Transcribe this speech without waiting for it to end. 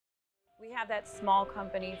We have that small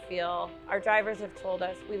company feel. Our drivers have told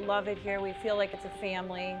us we love it here. We feel like it's a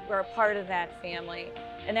family. We're a part of that family.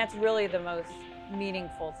 And that's really the most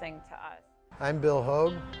meaningful thing to us. I'm Bill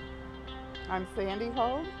Hogue. I'm Sandy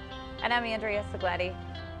Hogue. And I'm Andrea Sigletti.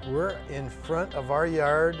 We're in front of our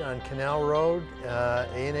yard on Canal Road,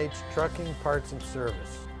 A&H Trucking Parts and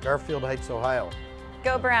Service, Garfield Heights, Ohio.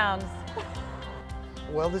 Go Browns.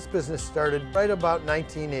 Well, this business started right about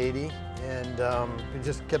 1980, and it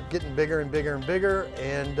just kept getting bigger and bigger and bigger.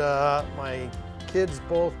 And my kids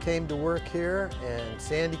both came to work here, and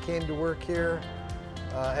Sandy came to work here,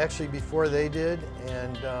 actually before they did.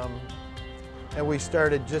 And we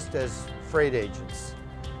started just as freight agents.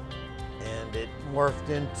 And it morphed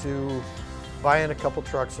into buying a couple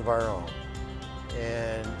trucks of our own.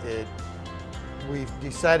 And we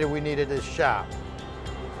decided we needed a shop.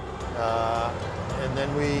 And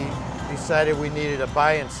then we decided we needed to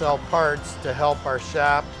buy and sell parts to help our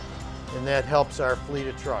shop, and that helps our fleet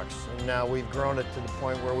of trucks. And now we've grown it to the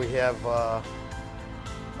point where we have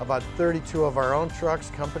about 32 of our own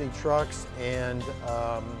trucks, company trucks, and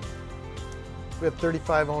we have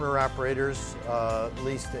 35 owner-operators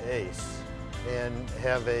leased to Ace, and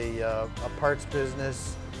have a parts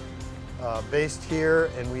business based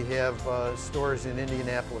here, and we have stores in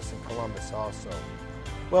Indianapolis and Columbus also.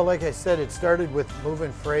 Well, like I said, it started with moving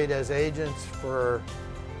freight as agents for,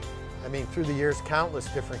 through the years, countless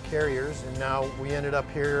different carriers, and now we ended up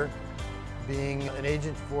here being an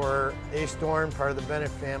agent for Ace Doran, part of the Bennett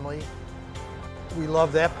family. We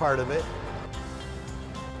love that part of it.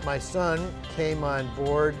 My son came on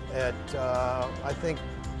board at, I think,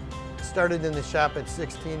 started in the shop at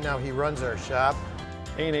 16, now he runs our shop.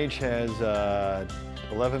 A&H has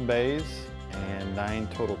 11 bays and 9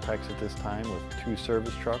 total techs at this time, with 2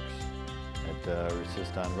 service trucks that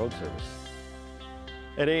assist on road service.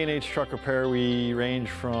 At A&H Truck Repair, we range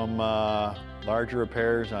from larger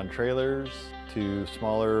repairs on trailers to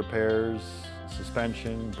smaller repairs,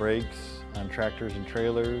 suspension, brakes on tractors and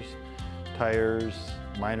trailers, tires,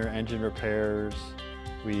 minor engine repairs.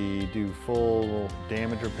 We do full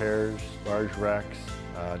damage repairs, large wrecks,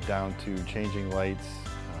 down to changing lights,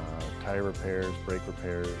 tire repairs, brake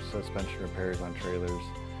repairs, suspension repairs on trailers.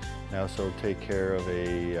 And I also take care of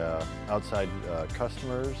outside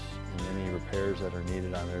customers and any repairs that are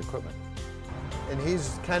needed on their equipment. And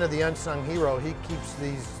he's kind of the unsung hero. He keeps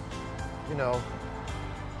these,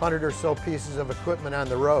 100 or so pieces of equipment on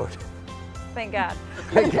the road. Thank God.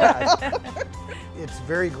 Thank God. It's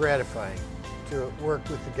very gratifying to work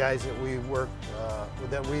with the guys that we work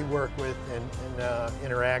with and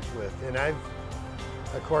interact with. And I've,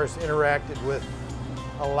 of course, interacted with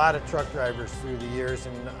a lot of truck drivers through the years,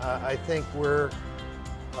 and I think we're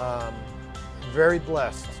very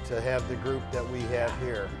blessed to have the group that we have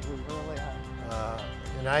here. We really are.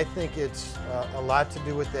 And I think it's a lot to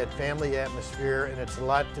do with that family atmosphere, and it's a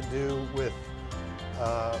lot to do with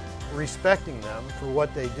respecting them for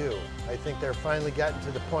what they do. I think they're finally gotten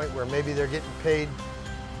to the point where maybe they're getting paid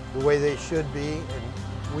the way they should be,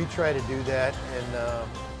 and we try to do that, and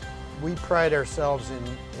we pride ourselves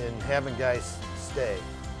in having guys stay.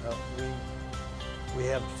 We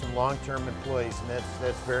have some long-term employees, and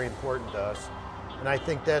that's very important to us. And I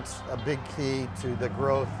think that's a big key to the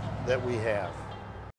growth that we have.